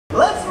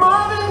Let's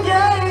Marvin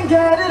Gaye and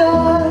get it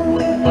on.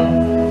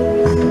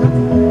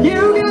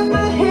 You get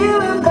the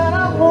healing that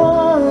I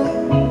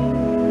want,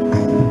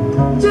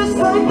 just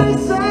like they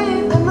say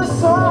in the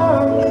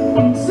song.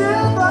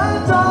 Till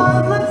the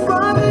dawn, let's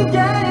Marvin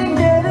Gaye and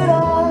get it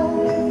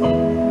on.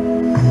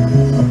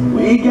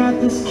 We got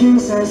this king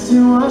size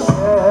to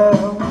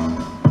ourselves.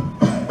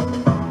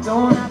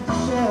 Don't have to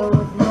share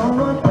with no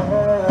one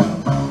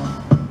else.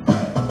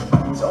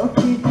 Don't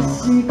keep your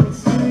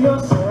secrets to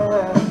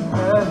yourself.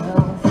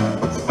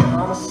 It's a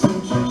Kama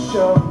Sutra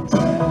show and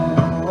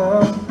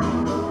tell.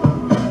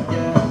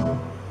 Yeah.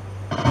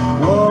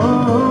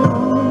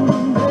 Whoa,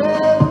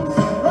 there's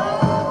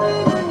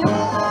something in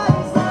your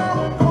eyes that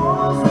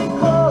pulls me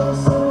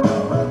closer.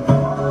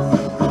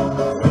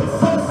 It's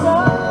so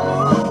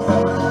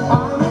subtle,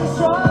 I'm in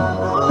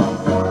trouble,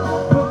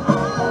 but I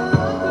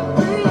love to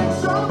be in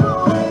trouble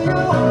with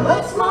you.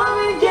 Let's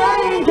Marvin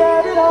Gaye and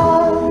get it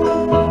on.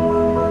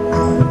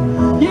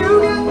 You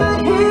get the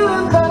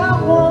healing that I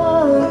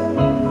want,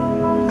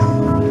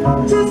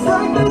 just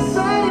like they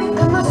say in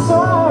the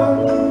song.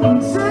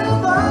 Till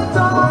the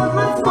dawn,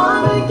 let's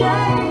Marvin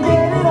Gaye and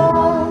get it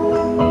on.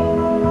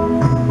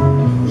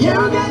 You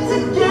get to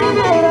give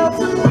it up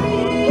to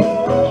me.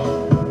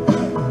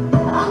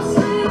 I'm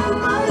screaming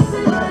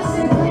mercy,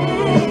 mercy,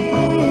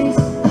 please.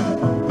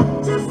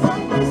 Just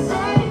like they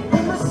say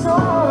in the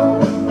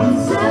song.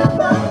 Till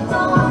the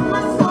dawn,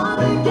 let's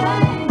Marvin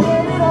Gaye and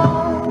get it on.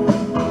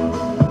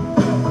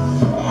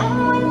 And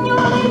when you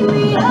leave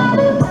me all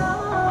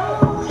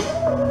alone,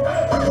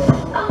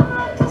 I'm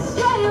like a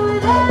stray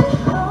without a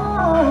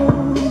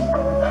home.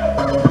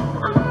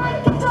 I'm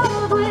like a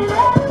dog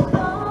without a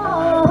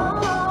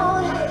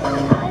bone.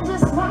 I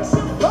just want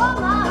you for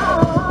my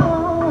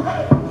own.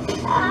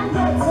 I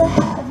got to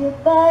have you,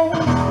 babe.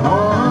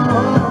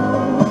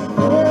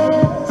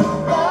 There's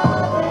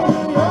love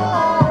in your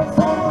eyes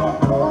that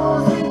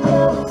pulls me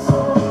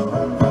closer.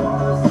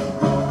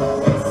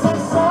 It's so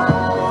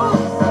subtle,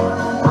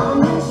 I'm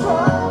in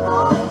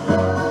trouble.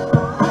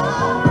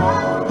 I'd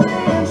rather be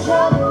in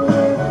trouble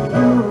with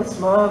you. It's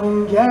Marvin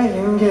Gaye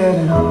and get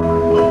it on.